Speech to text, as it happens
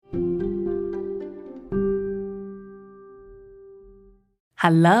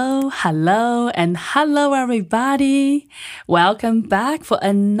And hello, everybody. Welcome back for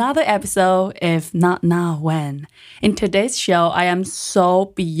another episode, if not now, when? In today's show, I am so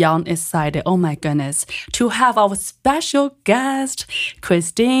beyond excited, oh my goodness, to have our special guest,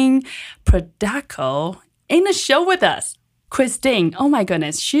 Christine Pradaco, in the show with us. Christine, oh my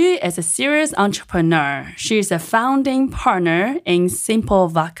goodness, she is a serious entrepreneur. She is a founding partner in Simple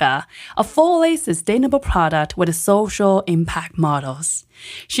Vodka, a fully sustainable product with social impact models.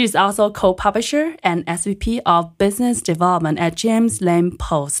 She is also co-publisher and SVP of Business Development at James Lane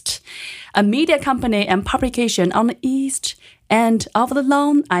Post, a media company and publication on the East End of the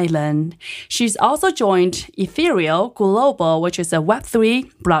Long Island. She's also joined Ethereal Global, which is a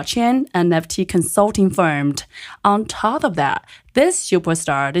Web3 blockchain NFT consulting firm. On top of that, this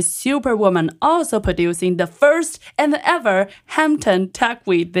superstar, this superwoman, also producing the first and ever Hampton Tech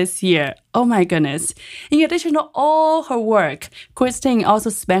Week this year. Oh my goodness. In addition to all her work, Christine also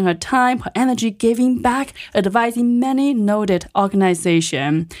spent her time, her energy giving back, advising many noted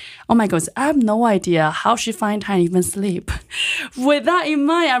organizations. Oh my goodness, I have no idea how she finds time to even sleep. With that in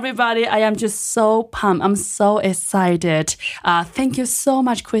mind, everybody, I am just so pumped. I'm so excited. Thank you so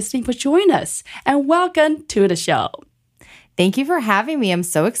much, Christine, for joining us. And welcome to the show. Thank you for having me. I'm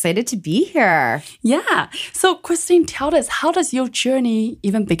so excited to be here. Yeah. So, Christine, tell us, how does your journey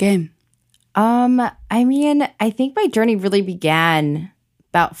even begin? I think my journey really began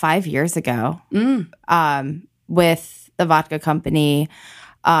about 5 years ago with the vodka company.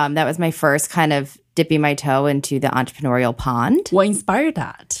 That was my first kind of dipping my toe into the entrepreneurial pond. What inspired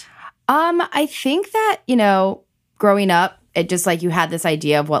that? I think that, growing up, it just like you had this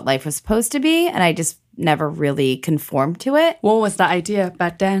idea of what life was supposed to be, and I just never really conformed to it. What was the idea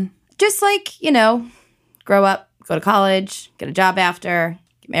back then? Just like, grow up, go to college, get a job after,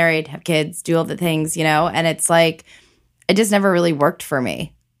 get married, have kids, do all the things, and it's like, it just never really worked for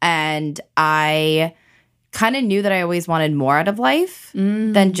me. And I kind of knew that I always wanted more out of life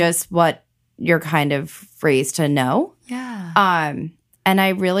than just what you're kind of raised to know. Yeah. And I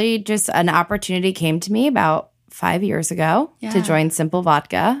really just, an opportunity came to me about 5 years ago to join Simple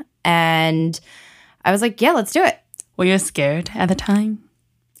Vodka. And I was like, yeah, let's do it. Were you scared at the time?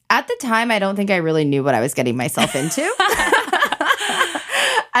 At the time, I don't think I really knew what I was getting myself into.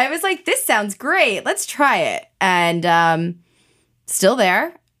 I was like, this sounds great. Let's try it. And still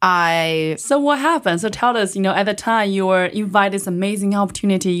there. So what happened? So tell us, at the time you were invited this amazing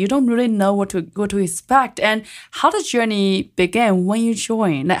opportunity. You don't really know what to expect. And how the journey began when you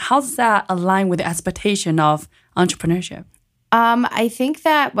joined? Like, how does that align with the expectation of entrepreneurship? I think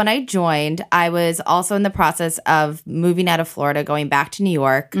that when I joined, I was also in the process of moving out of Florida, going back to New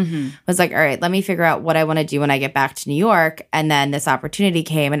York. Was like, all right, let me figure out what I want to do when I get back to New York. And then this opportunity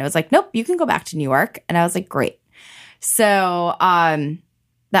came and it was like, nope, you can go back to New York. And I was like, great. So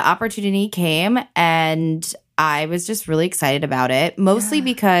the opportunity came and I was just really excited about it, mostly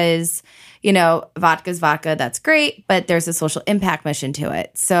because, vodka's vodka, that's great, but there's a social impact mission to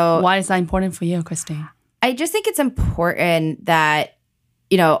it. So why is that important for you, Christine? I just think it's important that,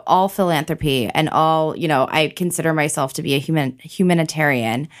 all philanthropy and all, I consider myself to be a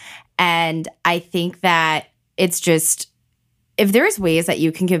humanitarian. And I think that it's just, if there's ways that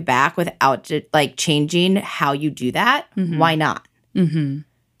you can give back without like changing how you do that, why not?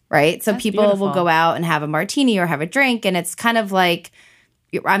 Right? So That's people beautiful. will go out and have a martini or have a drink. And it's kind of like,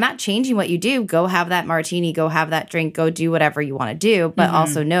 I'm not changing what you do. Go have that martini, go have that drink, go do whatever you want to do. But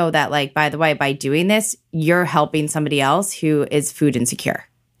also know that, like, by the way, by doing this, you're helping somebody else who is food insecure.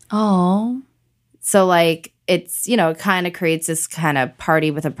 Oh. So, like, it's, it kind of creates this kind of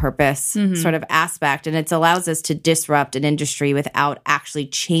party with a purpose sort of aspect. And it allows us to disrupt an industry without actually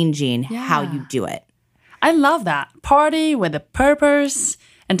changing how you do it. I love that. Party with a purpose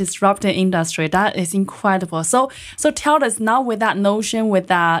and disrupt the industry. That is incredible. So tell us now, with that notion, with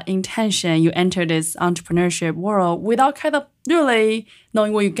that intention, you enter this entrepreneurship world without kind of really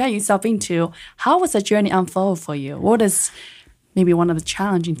knowing what you get yourself into. How was the journey unfold for you? What is maybe one of the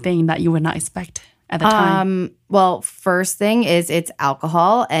challenging things that you would not expect at the time? Well, first thing is it's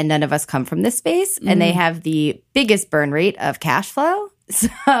alcohol, and none of us come from this space, and they have the biggest burn rate of cash flow. So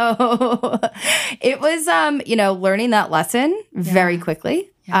it was, learning that lesson very quickly.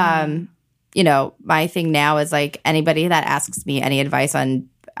 My thing now is like anybody that asks me any advice on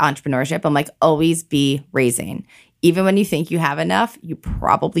entrepreneurship, I'm like, always be raising. Even when you think you have enough, you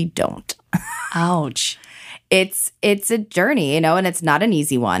probably don't. Ouch. It's a journey, and it's not an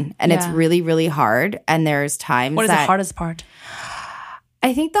easy one. And it's really, really hard. And there's times What is the hardest part?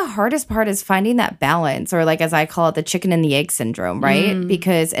 I think the hardest part is finding that balance, or like as I call it, the chicken and the egg syndrome, right?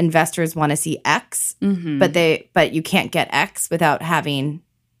 Because investors want to see X, but you can't get X without having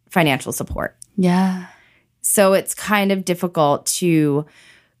financial support. Yeah. So it's kind of difficult to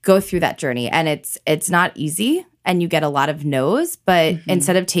go through that journey, and it's not easy, and you get a lot of no's, but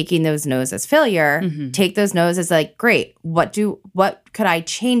instead of taking those no's as failure, take those no's as like, great, what could I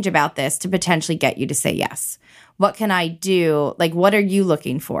change about this to potentially get you to say yes? What can I do? Like, what are you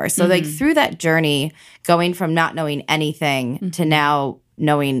looking for? So like through that journey, going from not knowing anything to now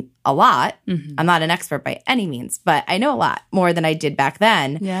knowing a lot, I'm not an expert by any means, but I know a lot more than I did back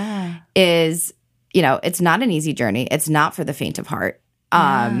then, is, it's not an easy journey. It's not for the faint of heart.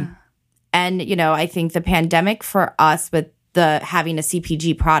 And, I think the pandemic for us with having a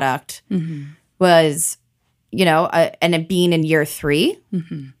CPG product was, and it being in year 3,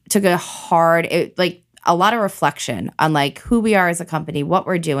 took a lot of reflection on like who we are as a company, what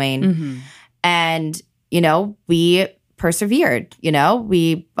we're doing. And, we persevered,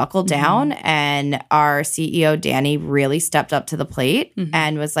 we buckled down, and our CEO, Danny, really stepped up to the plate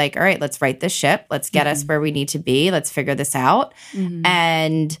and was like, all right, let's right this ship. Let's get us where we need to be. Let's figure this out.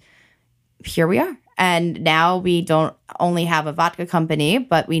 And here we are. And now we don't only have a vodka company,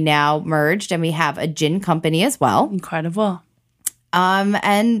 but we now merged and we have a gin company as well. Incredible.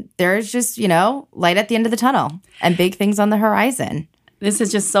 And there's just, light at the end of the tunnel and big things on the horizon. This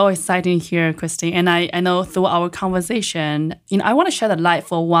is just so exciting here, Christine. And I know through our conversation, I want to shed the light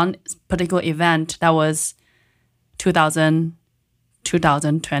for one particular event that was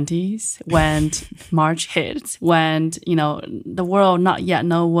 2020s when March hit, when, the world not yet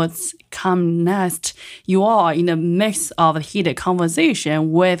know what's come next. You all are in the midst of a heated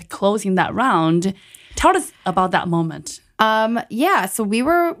conversation with closing that round. Tell us about that moment. So we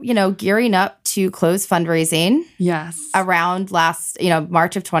were, gearing up to close fundraising. Yes. Around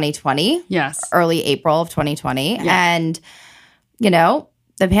March of 2020. Yes. Early April of 2020. Yeah. And,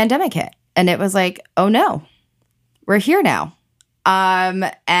 the pandemic hit. And it was like, oh no, we're here now.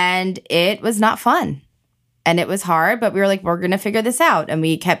 And it was not fun. And it was hard, but we were like, we're going to figure this out. And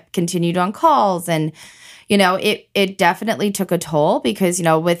we continued on calls, and it definitely took a toll because,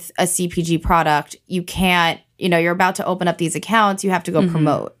 with a CPG product, you can't, you're about to open up these accounts, you have to go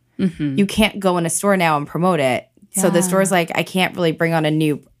promote. You can't go in a store now and promote it. Yeah. So the store's like, I can't really bring on a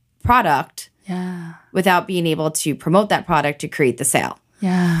new product without being able to promote that product to create the sale.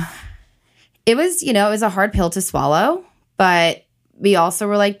 Yeah. It was, it was a hard pill to swallow, but we also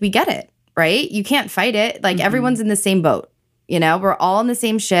were like, we get it, right? You can't fight it. Like everyone's in the same boat. We're all in the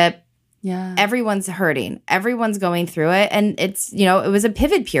same ship. Yeah. Everyone's hurting. Everyone's going through it. And it's, it was a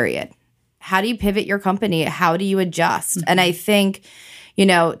pivot period. How do you pivot your company? How do you adjust? And I think,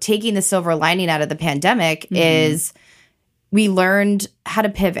 taking the silver lining out of the pandemic is we learned how to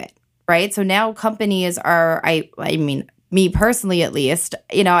pivot, right? So now companies are, I mean, me personally at least,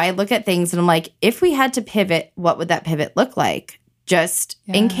 I look at things and I'm like, if we had to pivot, what would that pivot look like? Just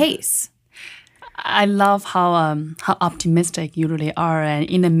in case. I love how optimistic you really are, and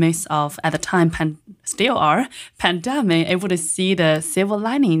in the midst of, at the time, still are, pandemic, able to see the silver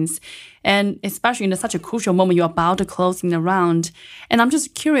linings, and especially in such a crucial moment, you're about to closing the round. And I'm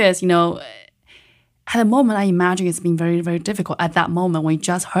just curious, at the moment, I imagine it's been very, very difficult at that moment when you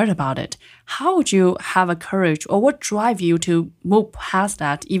just heard about it. How would you have a courage, or what drive you to move past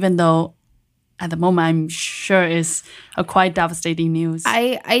that, even though at the moment, I'm sure is a quite devastating news.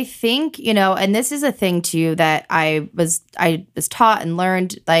 I think, and this is a thing too that I was taught and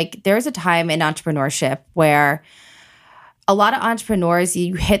learned, like there's a time in entrepreneurship where a lot of entrepreneurs,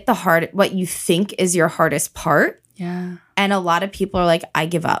 you hit what you think is your hardest part. Yeah. And a lot of people are like, I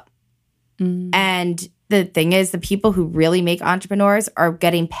give up. And the thing is, the people who really make entrepreneurs are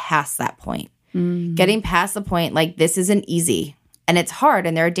getting past that point. Getting past the point, like this isn't easy. And it's hard.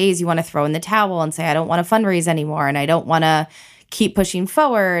 And there are days you want to throw in the towel and say, I don't want to fundraise anymore. And I don't want to keep pushing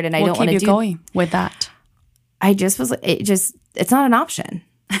forward. And I don't want to keep you going with that. I just was, it's not an option.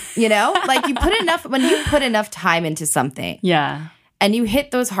 Like when you put enough time into something. Yeah. And you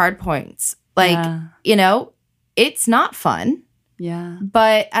hit those hard points, like, it's not fun. Yeah.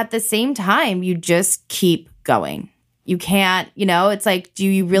 But at the same time, you just keep going. You can't, it's like, do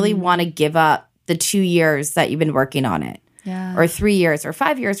you really want to give up the 2 years that you've been working on it? Yeah. Or 3 years or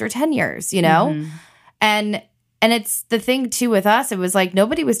 5 years or 10 years, And it's the thing too with us, it was like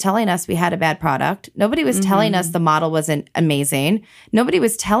nobody was telling us we had a bad product. Nobody was telling us the model wasn't amazing. Nobody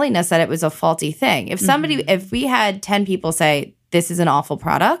was telling us that it was a faulty thing. If we had 10 people say this is an awful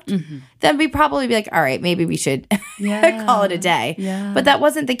product, then we'd probably be like, all right, maybe we should call it a day. Yeah. But that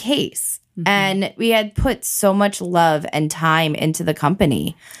wasn't the case. And we had put so much love and time into the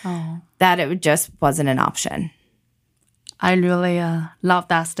company that it just wasn't an option. I really love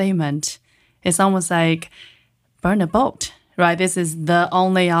that statement. It's almost like burn a boat, right? This is the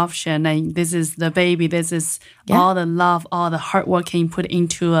only option, and this is the baby. This is all the love, all the hard working put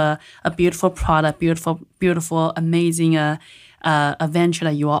into a beautiful product, beautiful, amazing adventure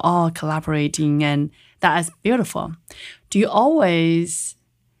that you are all collaborating, and that is beautiful. Do you always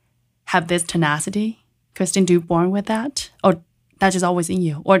have this tenacity, Kristen? Do you born with that, or that's just always in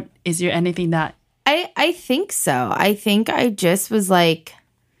you, or is there anything that? I think so. I think I just was like,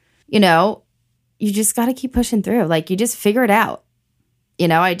 you just got to keep pushing through. Like, you just figure it out.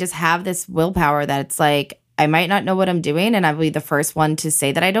 I just have this willpower that it's like, I might not know what I'm doing, and I'll be the first one to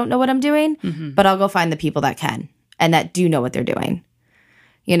say that I don't know what I'm doing, but I'll go find the people that can and that do know what they're doing.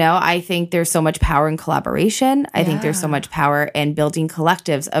 I think there's so much power in collaboration. I think there's so much power in building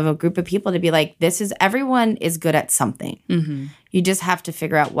collectives of a group of people to be like, everyone is good at something. You just have to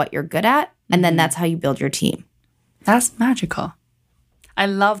figure out what you're good at, and then that's how you build your team. That's magical. I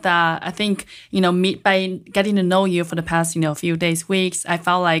love that. I think, by getting to know you for the past, few days, weeks, I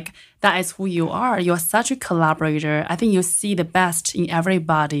felt like that is who you are. You're such a collaborator. I think you see the best in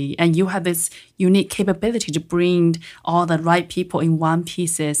everybody, and you have this unique capability to bring all the right people in one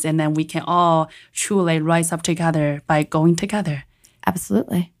pieces, and then we can all truly rise up together by going together.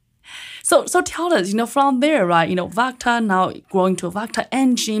 Absolutely. So tell us, from there, right, Vacta now growing to Vacta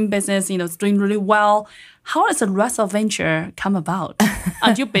Engine business, it's doing really well. How does the rest of venture come about?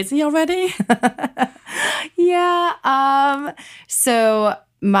 Are you busy already? Yeah. So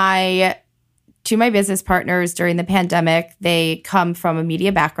my business partners during the pandemic, they come from a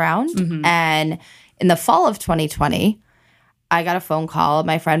media background. And in the fall of 2020, I got a phone call.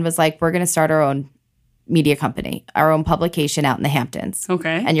 My friend was like, we're going to start our own media company, our own publication out in the Hamptons.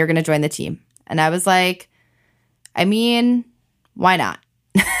 Okay. And you're going to join the team. And I was like, why not?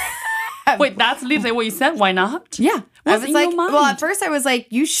 Wait, that's literally what you said? Why not? Yeah. What's I was in like, your mind? well, at first I was like,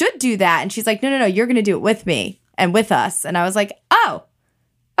 you should do that. And she's like, no, you're going to do it with me and with us. And I was like, oh,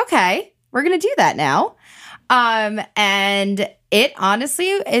 okay, we're going to do that now. And it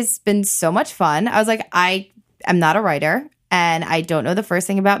honestly has been so much fun. I was like, I am not a writer and I don't know the first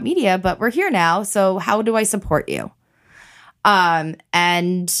thing about media, but we're here now. So how do I support you?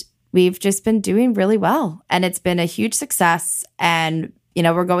 And we've just been doing really well. And it's been a huge success. And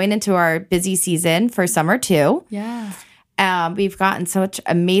we're going into our busy season for summer too. Yeah. We've gotten such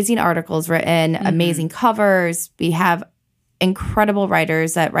amazing articles written, amazing covers. We have incredible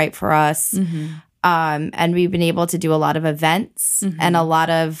writers that write for us. And we've been able to do a lot of events and a lot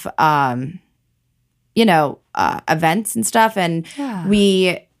of, events and stuff. And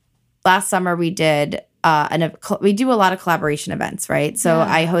last summer we did we do a lot of collaboration events, right? So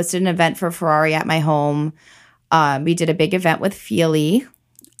I hosted an event for Ferrari at my home. We did a big event with Feely,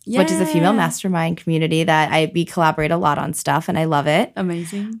 which is a female mastermind community that we collaborate a lot on stuff, and I love it.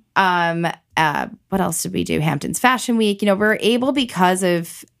 Amazing. What else did we do? Hamptons Fashion Week. We're able because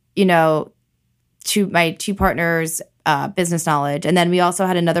of, my two partners' business knowledge. And then we also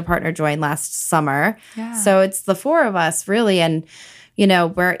had another partner join last summer. Yeah. So it's the four of us really. And,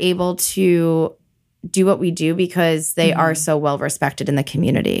 we're able to do what we do because they are so well respected in the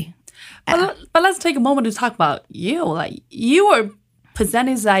community. But let's take a moment to talk about you. Like, you were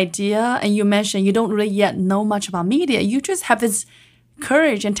presenting this idea and you mentioned you don't really yet know much about media. You just have this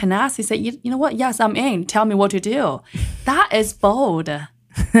courage and tenacity to say, you know what? Yes, I'm in. Tell me what to do. That is bold.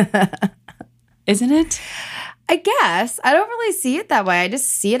 Isn't it? I guess. I don't really see it that way. I just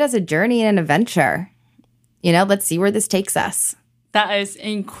see it as a journey and an adventure. Let's see where this takes us. That is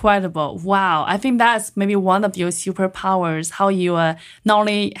incredible. Wow. I think that's maybe one of your superpowers, how you not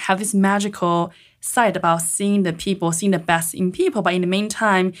only have this magical side about seeing the people, seeing the best in people, but in the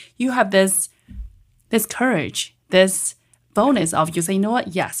meantime, you have this courage, this bonus of you say, you know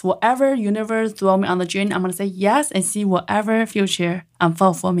what? Yes, whatever universe throw me on the journey, I'm going to say yes and see whatever future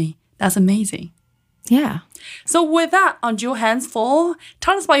unfold for me. That's amazing. Yeah. So with that, on your hands full,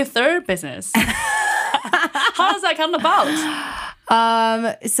 tell us about your third business. How does that come about?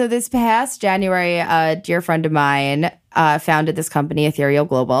 So this past January, a dear friend of mine founded this company, Ethereal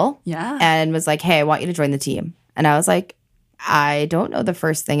Global. Yeah. And was like, hey, I want you to join the team. And I was like, I don't know the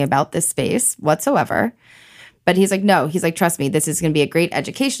first thing about this space whatsoever. But he's like, no. He's like, trust me, this is going to be a great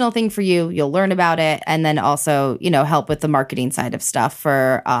educational thing for you. You'll learn about it. And then also, help with the marketing side of stuff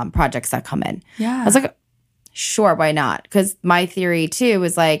for projects that come in. Yeah. I was like, sure, why not? Because my theory, too,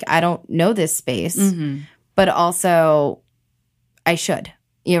 is like, I don't know this space. But also, I should.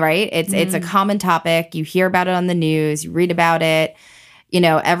 Right? It's a common topic. You hear about it on the news. You read about it.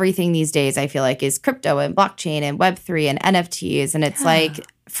 everything these days I feel like is crypto and blockchain and Web3 and NFTs. And it's like,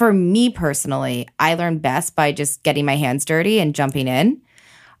 for me personally, I learn best by just getting my hands dirty and jumping in.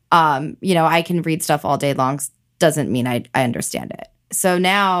 I can read stuff all day long. Doesn't mean I understand it. So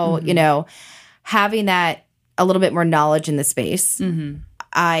now, having that a little bit more knowledge in the space,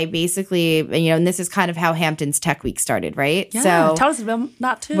 I basically, and this is kind of how Hamptons Tech Week started, right? Yeah, so tell us about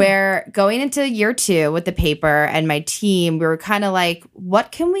that too. We're going into year 2 with the paper and my team, we were kind of like,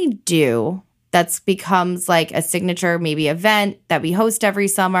 what can we do that becomes like a signature maybe event that we host every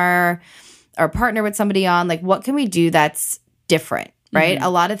summer or partner with somebody on? Like, what can we do that's different, right? A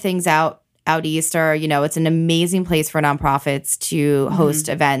lot of things out east are, it's an amazing place for nonprofits to host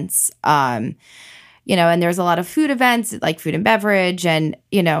events. And there's a lot of food events, like food and beverage. And,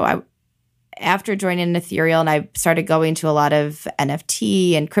 after joining Ethereal and I started going to a lot of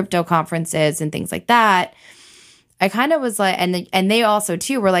NFT and crypto conferences and things like that, I kind of was like, and they also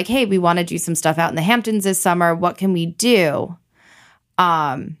too were like, hey, we want to do some stuff out in the Hamptons this summer. What can we do?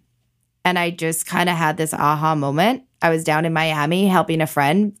 And I just kind of had this aha moment. I was down in Miami helping a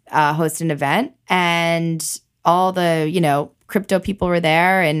friend host an event, and all the, crypto people were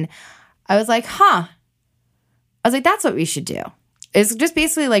there. And I was like, that's what we should do. It's just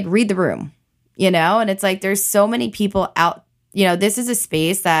basically like read the room, and it's like there's so many people out, this is a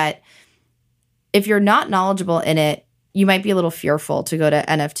space that if you're not knowledgeable in it, you might be a little fearful to go to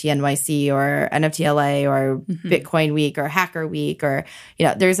NFT NYC or NFT LA or Bitcoin Week or Hacker Week or,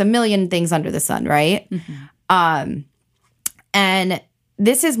 there's a million things under the sun, right? And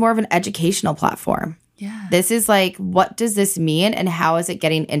this is more of an educational platform. Yeah. This is like, what does this mean and how is it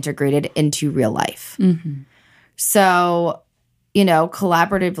getting integrated into real life? So,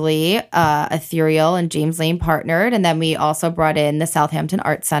 collaboratively, Ethereal and James Lane partnered. And then we also brought in the Southampton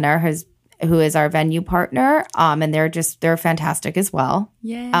Art Center, who is our venue partner. And they're fantastic as well.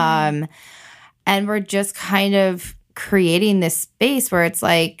 Yeah. And we're just kind of creating this space where it's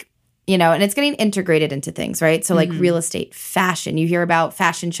like, and it's getting integrated into things, right? So like real estate, fashion, you hear about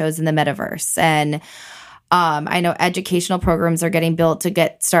fashion shows in the metaverse. And I know educational programs are getting built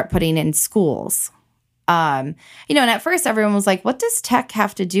to start putting in schools. And at first everyone was like, what does tech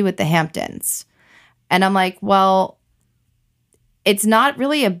have to do with the Hamptons? And I'm like, well, it's not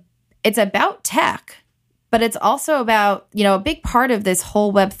really it's about tech, but it's also about, a big part of this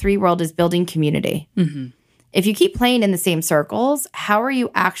whole Web3 world is building community. If you keep playing in the same circles, how are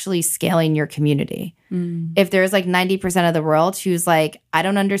you actually scaling your community? If there's like 90% of the world who's like, I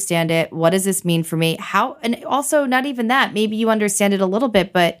don't understand it. What does this mean for me? And also not even that, maybe you understand it a little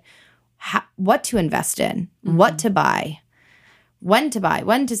bit, but what to invest in, what to buy, when to buy,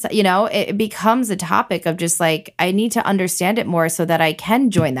 it becomes a topic of just like, I need to understand it more so that I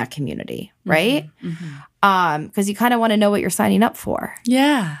can join that community, right? Because you kind of want to know what you're signing up for.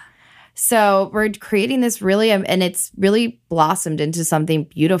 Yeah. So we're creating this really, and it's really blossomed into something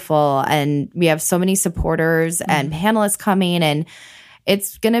beautiful. And we have so many supporters and panelists coming, and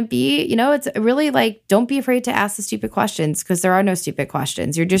it's going to be, it's really like, don't be afraid to ask the stupid questions, because there are no stupid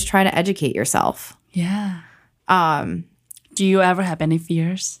questions. You're just trying to educate yourself. Yeah. Do you ever have any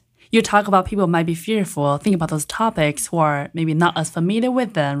fears? You talk about people might be fearful, think about those topics who are maybe not as familiar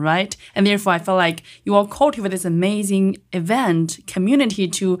with them, right? And therefore, I feel like you all cultivate this amazing event, community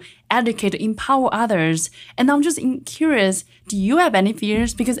to educate, to empower others. And I'm just curious, do you have any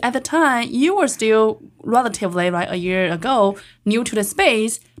fears? Because at the time, you were still relatively, right, a year ago, new to the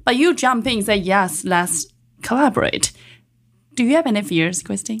space, but you jump in and say, yes, let's collaborate. Do you have any fears,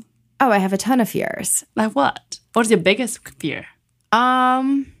 Christine? Oh, I have a ton of fears. Like what? What is your biggest fear?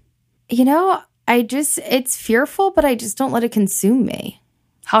 It's fearful, but I just don't let it consume me.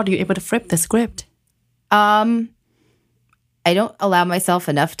 How do you able to flip the script? I don't allow myself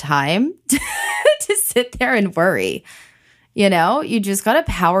enough time to sit there and worry. You just got to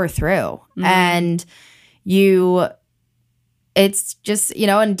power through. And it's just,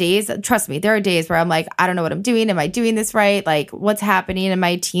 in days, trust me, there are days where I'm like, I don't know what I'm doing. Am I doing this right? Like, what's happening? And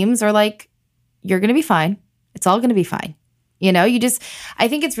my teams are like, you're going to be fine. It's all going to be fine. I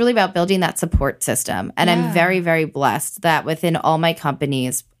think it's really about building that support system. And I'm very, very blessed that within all my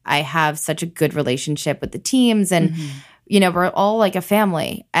companies, I have such a good relationship with the teams. And, we're all like a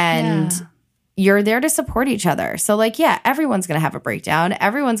family. And you're there to support each other. So like, everyone's going to have a breakdown.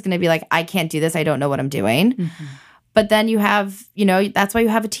 Everyone's going to be like, I can't do this. I don't know what I'm doing. But then you have, that's why you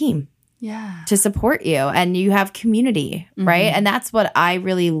have a team to support you. And you have community, right? And that's what I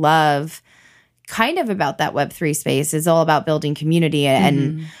really love kind of about that Web3 space, is all about building community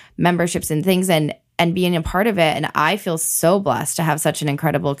and memberships and things and being a part of it. And I feel so blessed to have such an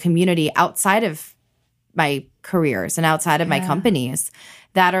incredible community outside of my careers and outside of my companies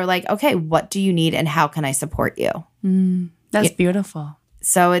that are like, okay, what do you need and how can I support you? That's beautiful.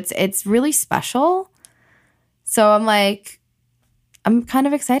 So it's really special. So I'm like, I'm kind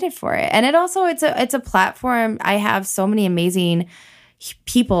of excited for it. And it's a platform. I have so many amazing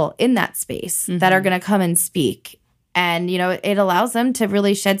people in that space that are going to come and speak. And, it allows them to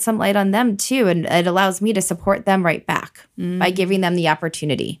really shed some light on them too. And it allows me to support them right back by giving them the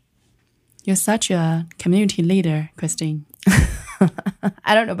opportunity. You're such a community leader, Christine.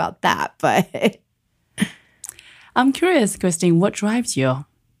 I don't know about that, but I'm curious, Christine, what drives you?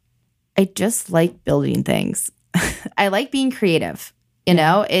 I just like building things. I like being creative.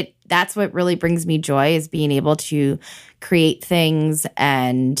 That's what really brings me joy, is being able to create things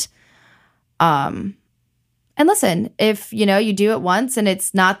and listen, if you do it once and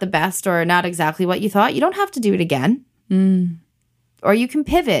it's not the best or not exactly what you thought, you don't have to do it again. Or you can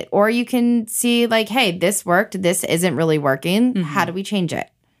pivot, or you can see like, hey, this worked, this isn't really working. How do we change it?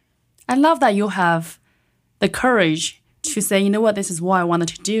 I love that you have the courage to say, you know what, this is what I wanted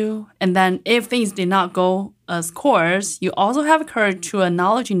to do. And then if things did not go as course, you also have courage to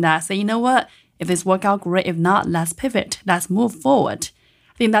acknowledging that, say, you know what, if this worked out, great. If not, let's pivot. Let's move forward.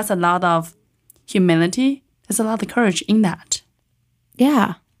 I think that's a lot of humility. There's a lot of courage in that.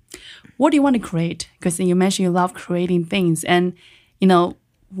 Yeah. What do you want to create? Because you mentioned you love creating things. And,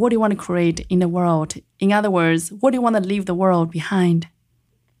 what do you want to create in the world? In other words, what do you want to leave the world behind?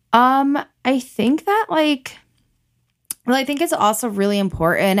 I think that I think it's also really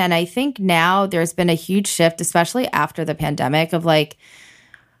important. And I think now there's been a huge shift, especially after the pandemic, of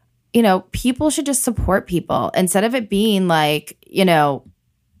people should just support people instead of it being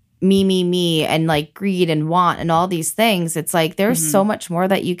me, and like greed and want and all these things. It's like, there's so much more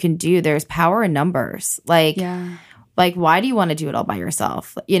that you can do. There's power in numbers. Like, why do you want to do it all by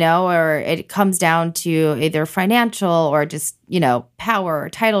yourself? Or it comes down to either financial or just, power or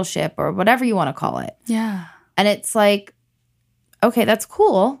titleship or whatever you want to call it. Yeah. And it's like, okay, that's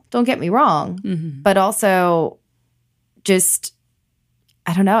cool. Don't get me wrong. But also just,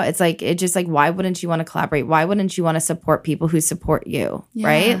 I don't know. It's just like, why wouldn't you want to collaborate? Why wouldn't you want to support people who support you?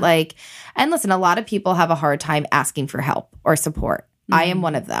 Right? Like, and listen, a lot of people have a hard time asking for help or support. I am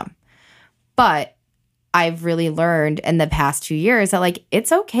one of them. But I've really learned in the past 2 years that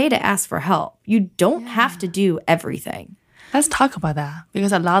it's okay to ask for help. You don't have to do everything. Let's talk about that,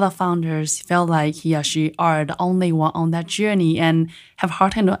 because a lot of founders feel like he or she are the only one on that journey and have a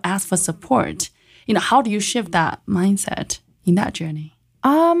hard time to ask for support. How do you shift that mindset in that journey?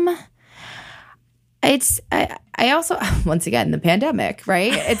 I also, once again, the pandemic,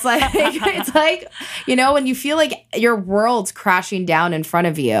 right? It's like, when you feel like your world's crashing down in front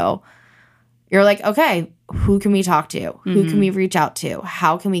of you, you're like, okay, who can we talk to? Who can we reach out to?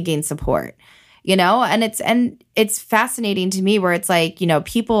 How can we gain support? And it's fascinating to me where it's like,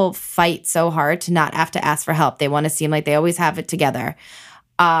 people fight so hard to not have to ask for help. They want to seem like they always have it together.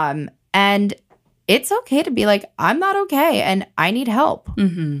 And it's okay to be like, I'm not okay and I need help.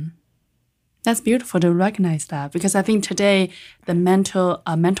 That's beautiful to recognize that, because I think today the mental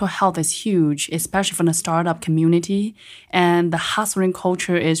health is huge, especially from the startup community, and the hustling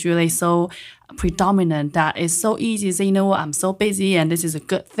culture is really so predominant that it's so easy to say, I'm so busy and this is a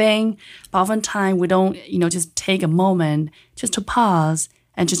good thing. But oftentimes we don't, just take a moment just to pause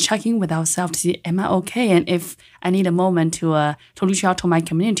and just check in with ourselves to see, am I okay? And if I need a moment to reach out to my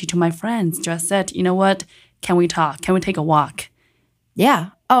community, to my friends, just said, you know what, can we talk? Can we take a walk?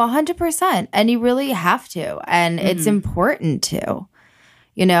 Yeah. Oh, 100%. And you really have to. And it's important to.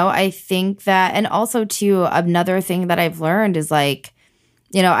 I think that, and also too, another thing that I've learned is I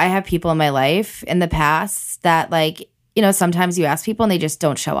have people in my life in the past that sometimes you ask people and they just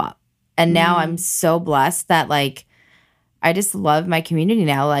don't show up. And now I'm so blessed that I just love my community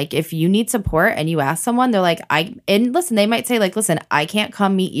now. If you need support and you ask someone, they're like, and listen, they might say listen, I can't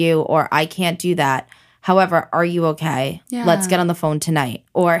come meet you or I can't do that. However, are you okay? Yeah. Let's get on the phone tonight.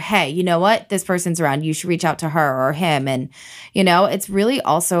 Or, hey, you know what? This person's around. You should reach out to her or him. And, it's really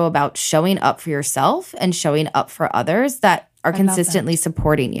also about showing up for yourself and showing up for others that are consistently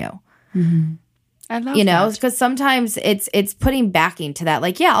supporting you. I love that. Because sometimes it's putting backing to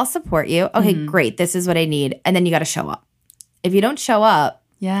that. Yeah, I'll support you. Okay, great. This is what I need. And then you got to show up. If you don't show up,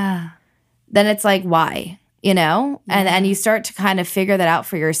 then it's like, why? And you start to kind of figure that out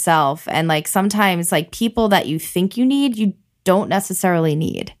for yourself. And sometimes people that you think you need, you don't necessarily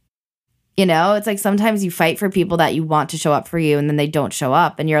need. It's sometimes you fight for people that you want to show up for you and then they don't show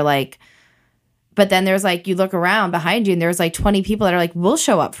up. And you're like, but then there's you look around behind you and there's 20 people that are we'll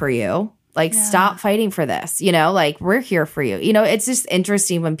show up for you. Like, stop fighting for this, like, we're here for you. It's just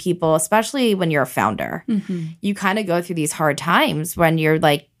interesting when people, especially when you're a founder, you kind of go through these hard times when you're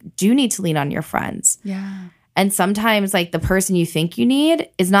like, do need to lean on your friends. Yeah. And sometimes like the person you think you need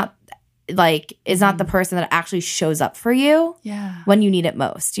is not the person that actually shows up for you when you need it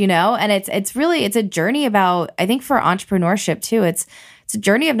most, And it's really a journey about, I think for entrepreneurship too, it's a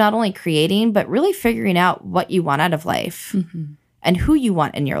journey of not only creating, but really figuring out what you want out of life and who you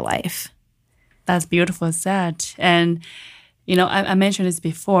want in your life. That's beautiful said. And, I mentioned this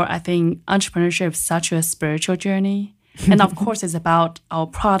before. I think entrepreneurship is such a spiritual journey. And of course, it's about our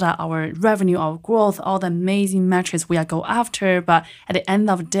product, our revenue, our growth, all the amazing metrics we are go after. But at the end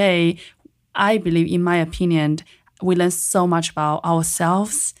of the day, I believe, in my opinion, we learn so much about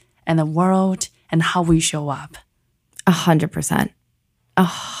ourselves and the world and how we show up. 100%.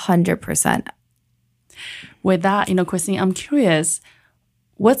 100%. With that, Christine, I'm curious,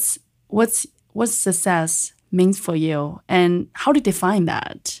 what's success means for you, and how do you define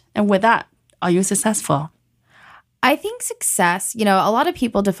that? And with that, are you successful? I think success, a lot of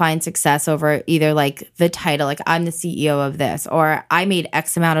people define success over either like the title, like I'm the CEO of this, or I made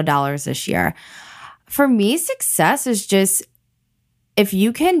X amount of dollars this year. For me, success is just if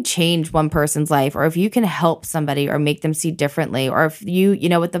you can change one person's life, or if you can help somebody or make them see differently, or if you,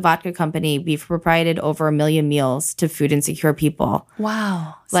 with the vodka company, we've provided over 1 million meals to food insecure people.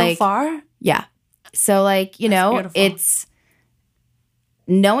 Wow. So far? Yeah. So like, it's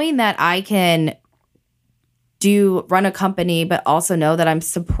knowing that I can run a company, but also know that I'm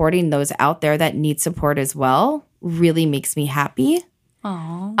supporting those out there that need support as well, really makes me happy.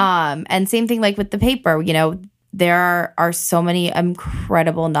 Aww. And same thing like with the paper, there are so many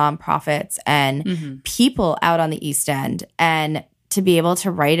incredible nonprofits and people out on the East End. And to be able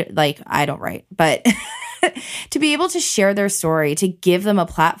to write, like I don't write, but to be able to share their story, to give them a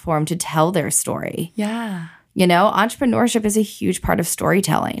platform to tell their story. Yeah. Entrepreneurship is a huge part of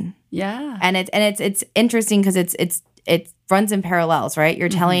storytelling. Yeah. And it's interesting because it runs in parallels, right? You're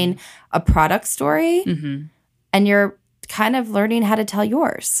telling a product story and you're kind of learning how to tell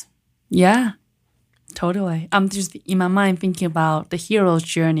yours. Yeah, totally. I'm just in my mind thinking about the hero's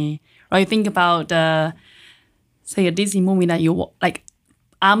journey, right? You think about say a Disney movie that you like.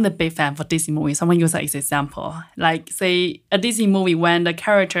 I'm the big fan for Disney movies. Someone use that as an example. Like, say, a Disney movie when the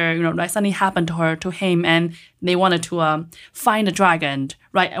character, like something happened to him, and they wanted to find the dragon,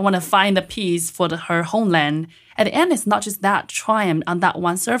 right? I want to find the peace for her homeland. At the end, it's not just that triumph on that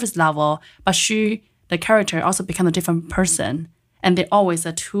one surface level, but the character, also become a different person. And they're always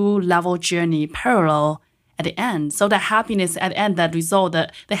a 2-level journey parallel at the end. So the happiness at the end, that result,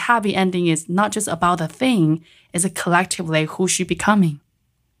 the happy ending is not just about the thing, it's collectively who she becoming.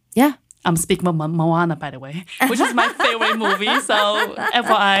 Yeah. I'm speaking about Moana, by the way, which is my favorite movie. So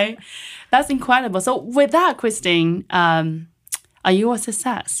FYI, that's incredible. So with that, Christine, are you a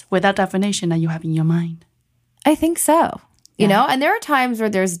success with that definition that you have in your mind? I think so. And there are times where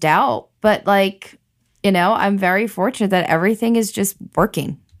there's doubt, but like, I'm very fortunate that everything is just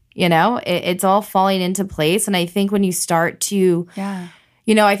working. It's all falling into place. And I think when you start to... Yeah.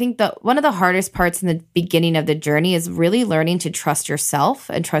 I think one of the hardest parts in the beginning of the journey is really learning to trust yourself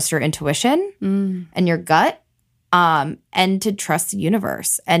and trust your intuition and your gut, and to trust the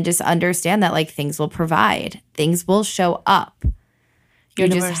universe and just understand that like things will provide, things will show up. You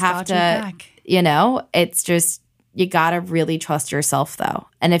just have to, it's just, you got to really trust yourself though.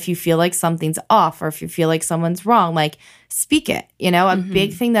 And if you feel like something's off or if you feel like someone's wrong, like speak it. A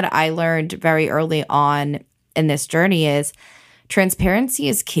big thing that I learned very early on in this journey is transparency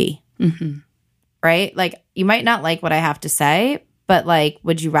is key, right? Like you might not like what I have to say, but like,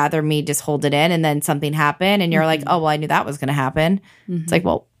 would you rather me just hold it in and then something happen and you're like, oh, well, I knew that was going to happen. It's like,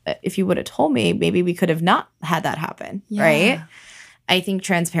 well, if you would have told me, maybe we could have not had that happen, right? I think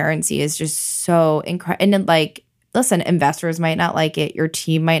transparency is just so incredible. And then like, listen, investors might not like it. Your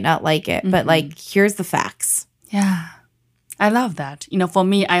team might not like it, but like, here's the facts. Yeah. I love that. For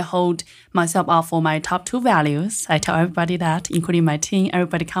me, I hold myself out for my top 2 values. I tell everybody that, including my team,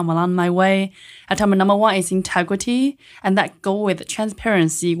 everybody come along my way. I tell them number 1 is integrity, and that go with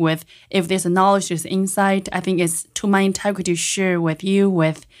transparency with if there's a knowledge, there's insight. I think it's to my integrity to share with you,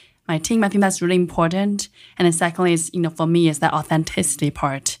 with my team. I think that's really important. And then secondly is, for me, is that authenticity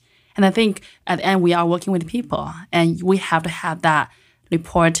part. And I think at the end, we are working with people, and we have to have that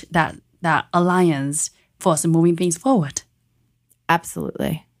report, that alliance for us moving things forward.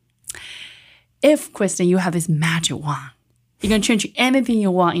 Absolutely. If, Christine, you have this magic wand, you can change anything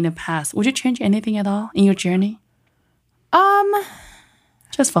you want in the past. Would you change anything at all in your journey? Um,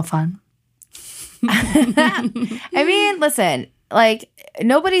 Just for fun. I mean, listen, like,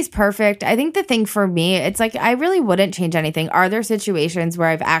 nobody's perfect. I think the thing for me, it's like, I really wouldn't change anything. Are there situations where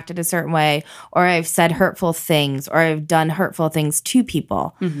I've acted a certain way, or I've said hurtful things, or I've done hurtful things to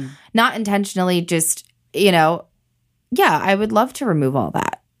people? Not intentionally, just, yeah, I would love to remove all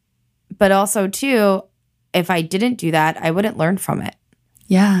that. But also, too, if I didn't do that, I wouldn't learn from it.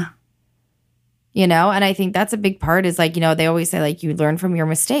 Yeah. And I think that's a big part is like, they always say like you learn from your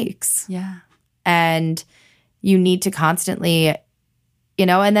mistakes. Yeah. And you need to constantly,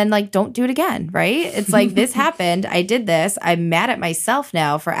 and then like don't do it again, right? It's like this happened. I did this. I'm mad at myself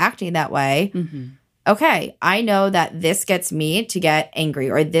now for acting that way. Okay, I know that this gets me to get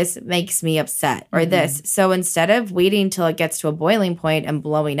angry, or this makes me upset, or this. So instead of waiting till it gets to a boiling point and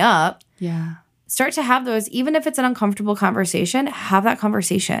blowing up, start to have those, even if it's an uncomfortable conversation, have that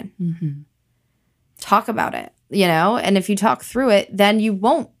conversation. Talk about it, and if you talk through it, then you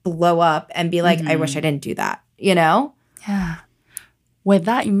won't blow up and be like, I wish I didn't do that, Yeah. With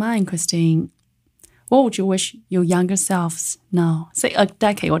that in mind, Christine, what would you wish your younger selves know? Say a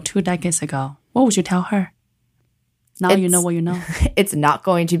decade or 2 decades ago. What would you tell her? Now you know what you know. It's not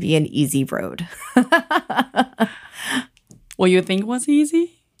going to be an easy road. What you think was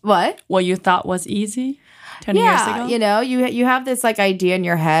easy? What? What you thought was easy 10 years ago? You have this like idea in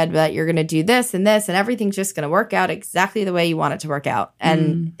your head that you're going to do this and everything's just going to work out exactly the way you want it to work out.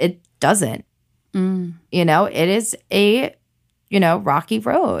 And it doesn't. It is a, rocky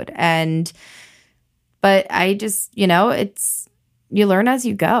road. But I just, you learn as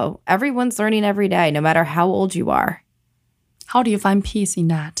you go. Everyone's learning every day, no matter how old you are. How do you find peace in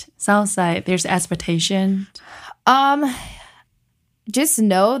that? Sounds like there's expectation. Just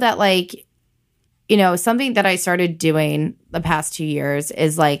know that like, something that I started doing the past 2 years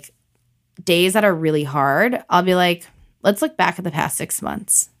is like days that are really hard. I'll be like, let's look back at the past 6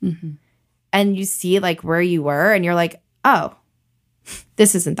 months. And you see like where you were and you're like, oh,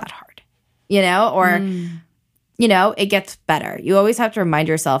 this isn't that hard, or, it gets better. You always have to remind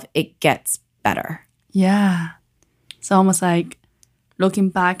yourself it gets better. Yeah. It's almost like looking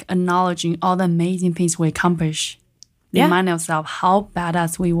back, acknowledging all the amazing things we accomplished. Remind ourselves how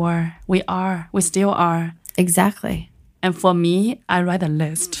badass we were. We are. We still are. Exactly. And for me, I write a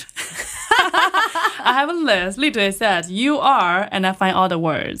list. I have a list. Literally says, you are, and I find all the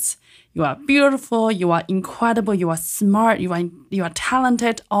words. You are beautiful. You are incredible. You are smart. You are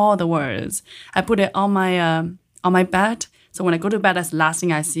talented. All the words. I put it on my bed. So when I go to bed, that's the last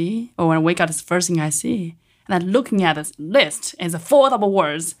thing I see. Or when I wake up, that's the first thing I see. And I'm looking at this list, and it's full of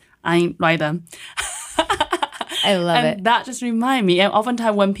words. I write them. I love it. And that just reminds me. And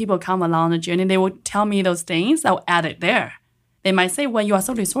oftentimes when people come along the journey, they will tell me those things. I'll add it there. They might say, when you are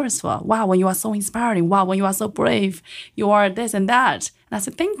so resourceful. Wow, when you are so inspiring. Wow, when you are so brave. You are this and that. And I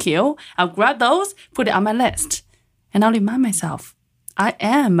said, thank you. I'll grab those, put it on my list. And I'll remind myself, I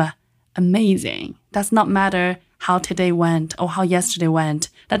am amazing. Does not matter how today went or how yesterday went.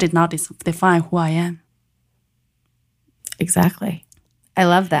 That did not define who I am. Exactly. I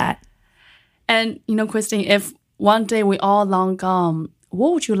love that. And, Christine, if one day we all long gone,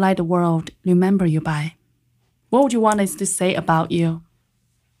 what would you like the world to remember you by? What would you want us to say about you?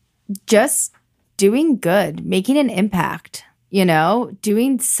 Just doing good, making an impact,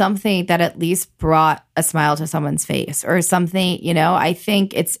 doing something that at least brought a smile to someone's face or something, I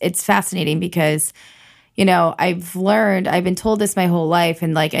think it's fascinating because, I've been told this my whole life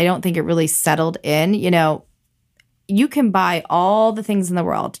and like, I don't think it really settled in, you can buy all the things in the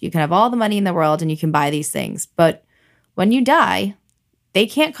world. You can have all the money in the world and you can buy these things. But when you die, they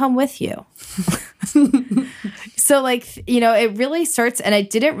can't come with you. So like, it really starts, and it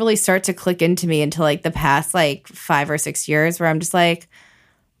didn't really start to click into me until like the past like 5 or 6 years where I'm just like,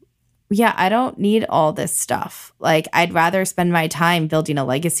 yeah, I don't need all this stuff. Like I'd rather spend my time building a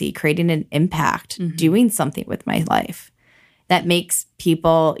legacy, creating an impact, doing something with my life that makes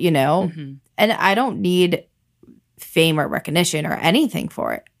people, and I don't need fame or recognition or anything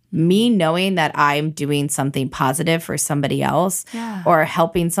for it. Me knowing that I'm doing something positive for somebody else or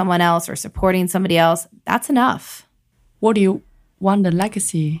helping someone else or supporting somebody else, that's enough. What do you want the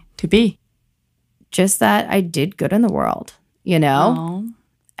legacy to be? Just that I did good in the world, Aww.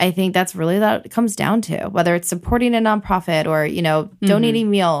 I think that's really that it comes down to, whether it's supporting a nonprofit or,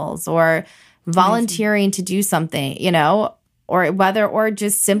 donating meals or volunteering to do something, or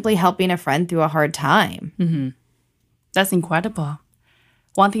just simply helping a friend through a hard time. That's incredible.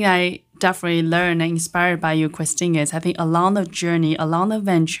 One thing I definitely learned and inspired by you, Christine, is I think along the journey, along the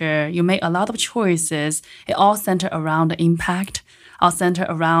venture, you make a lot of choices. It all centered around the impact, all centered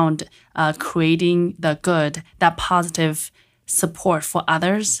around creating the good, that positive support for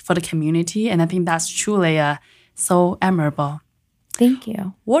others, for the community. And I think that's truly so admirable. Thank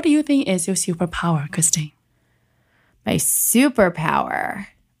you. What do you think is your superpower, Christine? My superpower.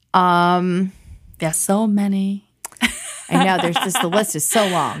 There are so many. I know, the list is so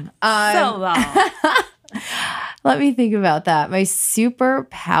long. So long. Let me think about that. My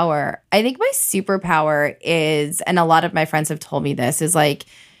superpower. I think my superpower is, and a lot of my friends have told me this, is like,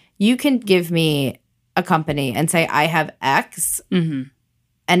 you can give me a company and say, I have X. Mm-hmm.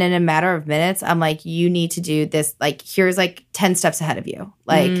 And in a matter of minutes, I'm like, you need to do this. Like, here's like 10 steps ahead of you.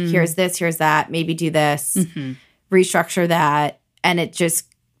 Like, here's this, here's that. Maybe do this, restructure that. And it just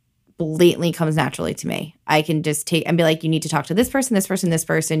blatantly comes naturally to me. I can just take and be like, you need to talk to this person, this person, this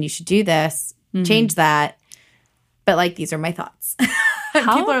person. You should do this, change that. But like, these are my thoughts.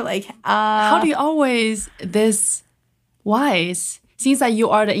 People are like, how do you always this wise? Seems like you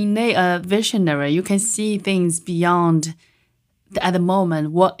are the innate visionary. You can see things beyond at the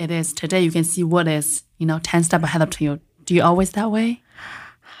moment what it is today. You can see what is 10 steps ahead of you. Do you always that way?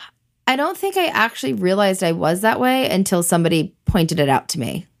 I don't think I actually realized I was that way until somebody pointed it out to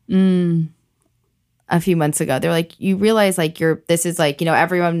me. A few months ago. They're like, you realize like this is like,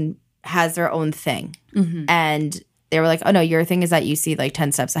 everyone has their own thing. And they were like, oh no, your thing is that you see like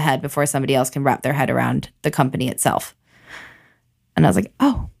 10 steps ahead before somebody else can wrap their head around the company itself. And I was like,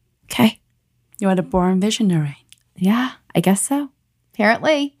 oh, okay. You are the born visionary. Yeah, I guess so.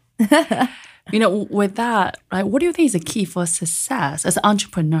 Apparently. With that, right, what do you think is the key for success as an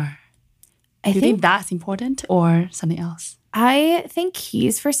entrepreneur? Do you think that's important or something else? I think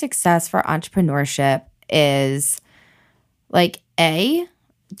keys for success for entrepreneurship is like, A,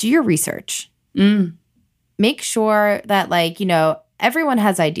 do your research. Make sure that everyone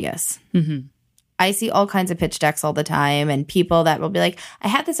has ideas. I see all kinds of pitch decks all the time and people that will be like, I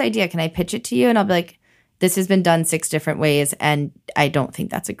had this idea. Can I pitch it to you? And I'll be like, this has been done 6 different ways and I don't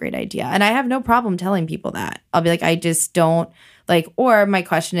think that's a great idea. And I have no problem telling people that. I'll be like, I just don't or my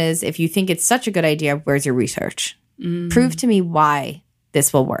question is, if you think it's such a good idea, where's your research? Prove to me why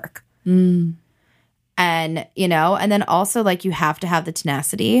this will work. And, and then also you have to have the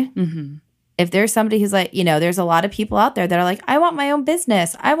tenacity. If there's somebody who's like, there's a lot of people out there that are like, I want my own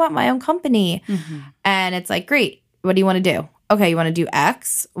business. I want my own company. And it's like, great. What do you want to do? Okay, you want to do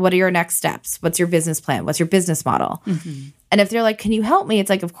X? What are your next steps? What's your business plan? What's your business model? And if they're like, can you help me? It's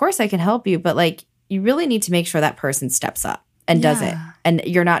like, of course I can help you. But you really need to make sure that person steps up and does it. And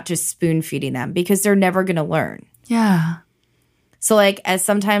you're not just spoon feeding them because they're never going to learn. Yeah. So as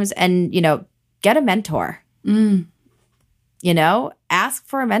sometimes, and, get a mentor. Ask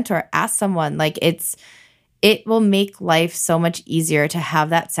for a mentor. Ask someone. It will make life so much easier to have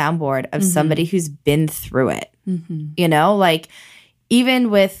that soundboard of somebody who's been through it. Even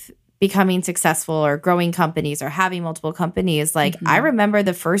with becoming successful or growing companies or having multiple companies, I remember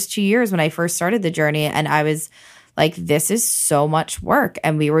the first 2 years when I first started the journey and I was like, this is so much work.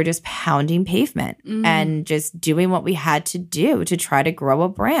 And we were just pounding pavement and just doing what we had to do to try to grow a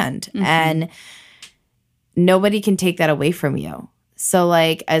brand. And nobody can take that away from you. So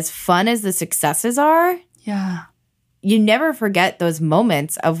as fun as the successes are, you never forget those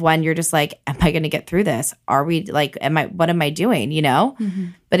moments of when you're just like, am I going to get through this? Are we what am I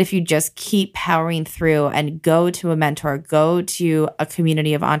doing? But if you just keep powering through and go to a mentor, go to a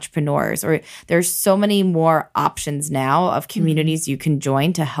community of entrepreneurs, or there's so many more options now of communities you can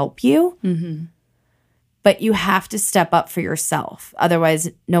join to help you. But you have to step up for yourself. Otherwise,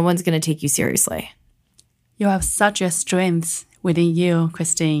 no one's going to take you seriously. You have such a strength within you,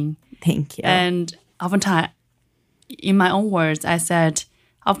 Christine. Thank you. And oftentimes, in my own words, I said,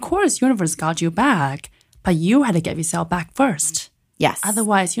 of course, universe got you back, but you had to get yourself back first. Yes.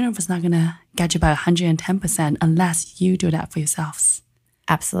 Otherwise, universe not going to get you back 110% unless you do that for yourselves.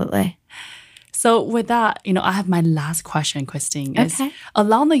 Absolutely. So with that, I have my last question, Christine. Is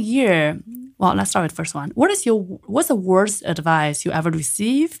along the year, well, let's start with the first one. What's the worst advice you ever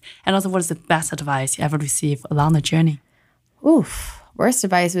received? And also, what is the best advice you ever received along the journey? Oof. Worst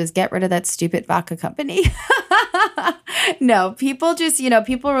advice was get rid of that stupid vodka company. No, people just,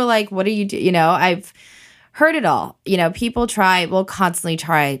 people were like, what do you do? I've heard it all. People will constantly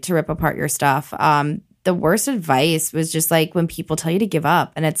try to rip apart your stuff. The worst advice was just when people tell you to give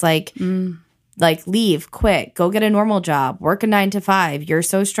up and it's leave, quit, go get a normal job, work a 9 to 5. You're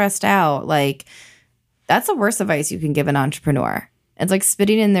so stressed out. That's the worst advice you can give an entrepreneur. It's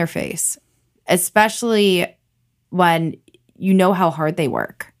spitting in their face, especially when you know how hard they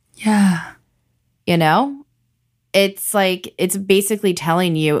work. Yeah. It's it's basically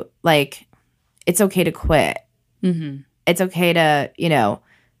telling you it's okay to quit. It's okay to,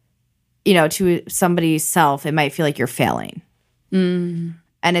 to somebody's self, it might feel like you're failing.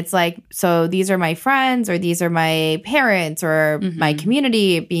 And it's like, so these are my friends or these are my parents or my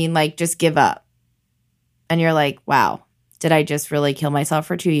community being like, just give up. And you're like, wow, did I just really kill myself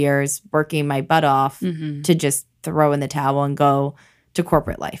for 2 years working my butt off to just throw in the towel and go to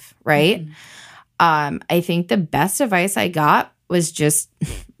corporate life, right? I think the best advice I got was just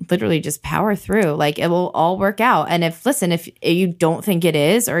literally just power through. Like, it will all work out. And if you don't think it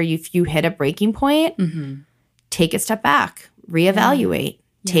is, or if you hit a breaking point, take a step back, reevaluate.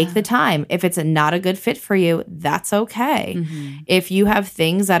 Take the time. If it's not a good fit for you, that's okay. If you have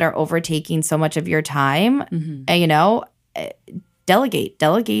things that are overtaking so much of your time, and, delegate.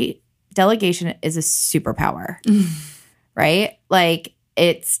 Delegation is a superpower, right? Like,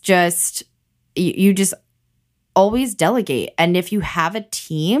 it's just, you just always delegate. And if you have a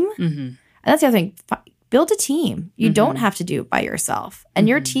team, and that's the other thing, build a team. You don't have to do it by yourself. And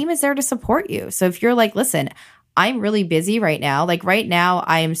your team is there to support you. So if you're like, listen, I'm really busy right now. Like right now,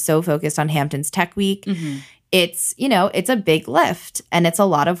 I am so focused on Hamptons Tech Week. It's, it's a big lift and it's a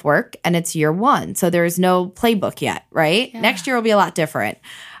lot of work and it's year one. So there's no playbook yet, right? Next year will be a lot different.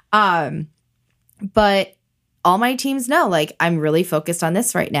 But all my teams know, like, I'm really focused on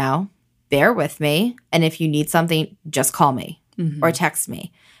this right now. Bear with me. And if you need something, just call me or text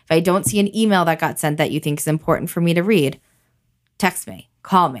me. If I don't see an email that got sent that you think is important for me to read, text me,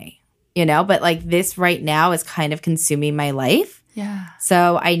 call me. But like this right now is kind of consuming my life. Yeah.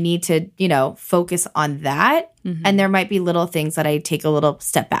 So I need to, focus on that. And there might be little things that I take a little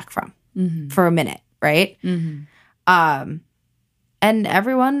step back from for a minute, right? And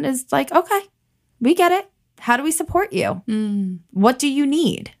everyone is like, okay, we get it. How do we support you? What do you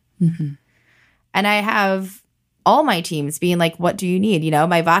need? And I have all my teams being like, what do you need?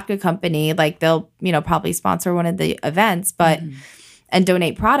 My vodka company, like they'll, probably sponsor one of the events, but and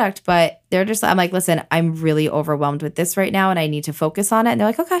donate product, but I'm like, listen, I'm really overwhelmed with this right now and I need to focus on it. And they're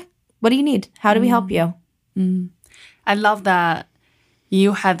like, okay, what do you need? How do we help you? I love that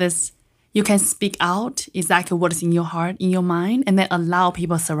you have this, you can speak out exactly what is in your heart, in your mind, and then allow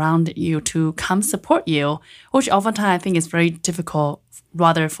people surround you to come support you, which oftentimes I think is very difficult,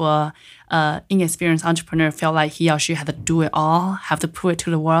 rather for inexperienced entrepreneur feel like he or she had to do it all, have to prove it to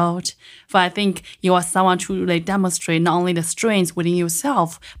the world. But I think you are someone to really demonstrate not only the strengths within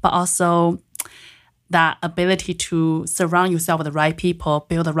yourself, but also that ability to surround yourself with the right people,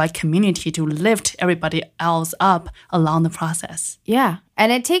 build the right community to lift everybody else up along the process. Yeah.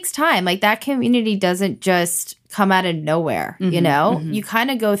 And it takes time. Like that community doesn't just come out of nowhere, You kind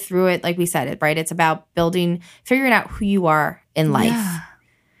of go through it, like we said, right? It's about figuring out who you are in life. Yeah.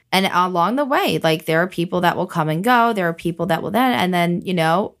 And along the way, like there are people that will come and go. There are people that will and then,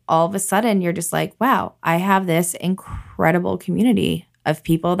 all of a sudden you're just like, wow, I have this incredible community of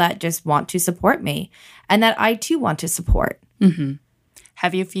people that just want to support me and that I too want to support.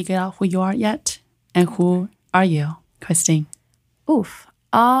 Have you figured out who you are yet? And who are you, Christine?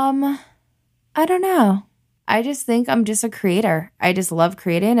 I don't know. I just think I'm just a creator. I just love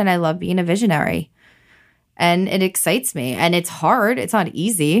creating and I love being a visionary. And it excites me. And it's hard. It's not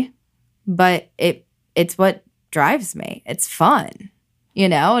easy. But it's what drives me. It's fun.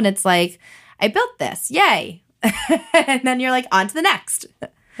 And it's like, I built this. Yay. And then you're like, on to the next.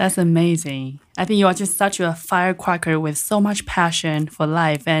 That's amazing. I think you are just such a firecracker with so much passion for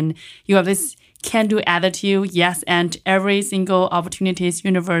life. And you have this can-do attitude. Yes, and every single opportunities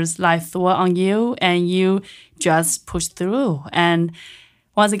universe life throw on you. And you just push through. And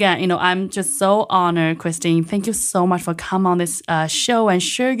once again, I'm just so honored, Christine. Thank you so much for coming on this show and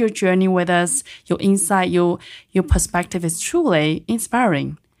share your journey with us. Your insight, your perspective is truly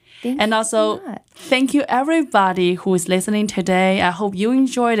inspiring. And also, thank you everybody who is listening today. I hope you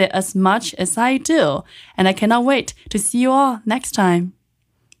enjoyed it as much as I do. And I cannot wait to see you all next time.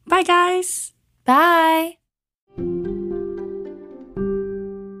 Bye, guys. Bye.